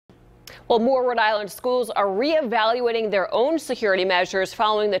Well, more Rhode Island schools are reevaluating their own security measures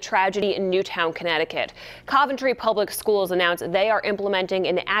following the tragedy in Newtown, Connecticut. Coventry Public Schools announced they are implementing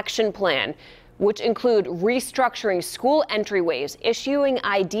an action plan, which include restructuring school entryways, issuing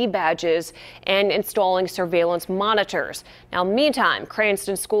ID badges, and installing surveillance monitors. Now, meantime,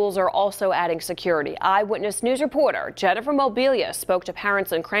 Cranston schools are also adding security. Eyewitness News reporter Jennifer Mobilia spoke to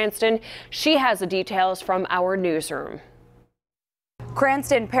parents in Cranston. She has the details from our newsroom.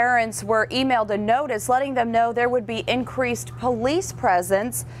 Cranston parents were emailed a notice letting them know there would be increased police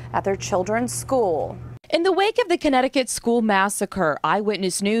presence at their children's school. In the wake of the Connecticut school massacre,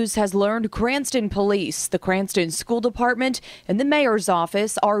 Eyewitness News has learned Cranston Police, the Cranston School Department, and the mayor's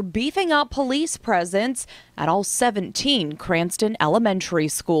office are beefing up police presence at all 17 Cranston elementary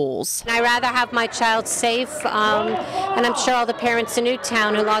schools. I'd rather have my child safe, and I'm sure all the parents in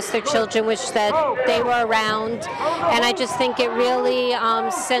Newtown who lost their children wish that they were around. And I just think it really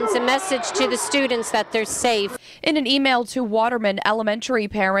sends a message to the students that they're safe. In an email to Waterman Elementary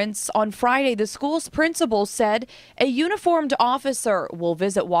parents on Friday, the school's principal said a uniformed officer will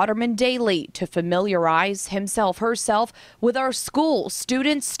visit Waterman daily to familiarize herself with our school,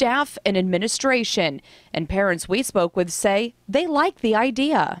 students, staff, and administration. And parents we spoke with say they like the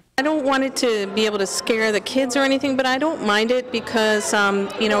idea. I don't want it to be able to scare the kids or anything, but I don't mind it because,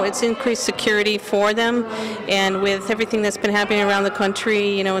 it's increased security for them. And with everything that's been happening around the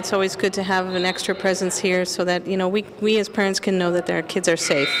country, it's always good to have an extra presence here so that, we as parents can know that their kids are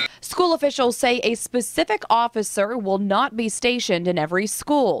safe. School officials say a specific officer will not be stationed in every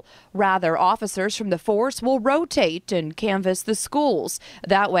school. Rather, officers from the force will rotate and canvass the schools.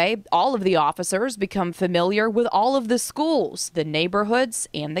 That way, all of the officers become familiar with all of the schools, the neighborhoods,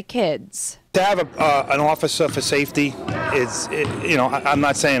 and the kids. To have an officer for safety is, I'm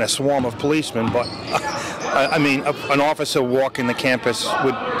not saying a swarm of policemen, but an officer walking the campus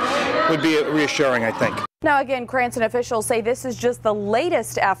would be reassuring, I think. Now again, Cranston officials say this is just the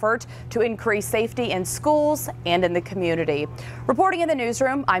latest effort to increase safety in schools and in the community. Reporting in the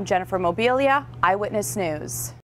newsroom, I'm Jennifer Mobilia, Eyewitness News.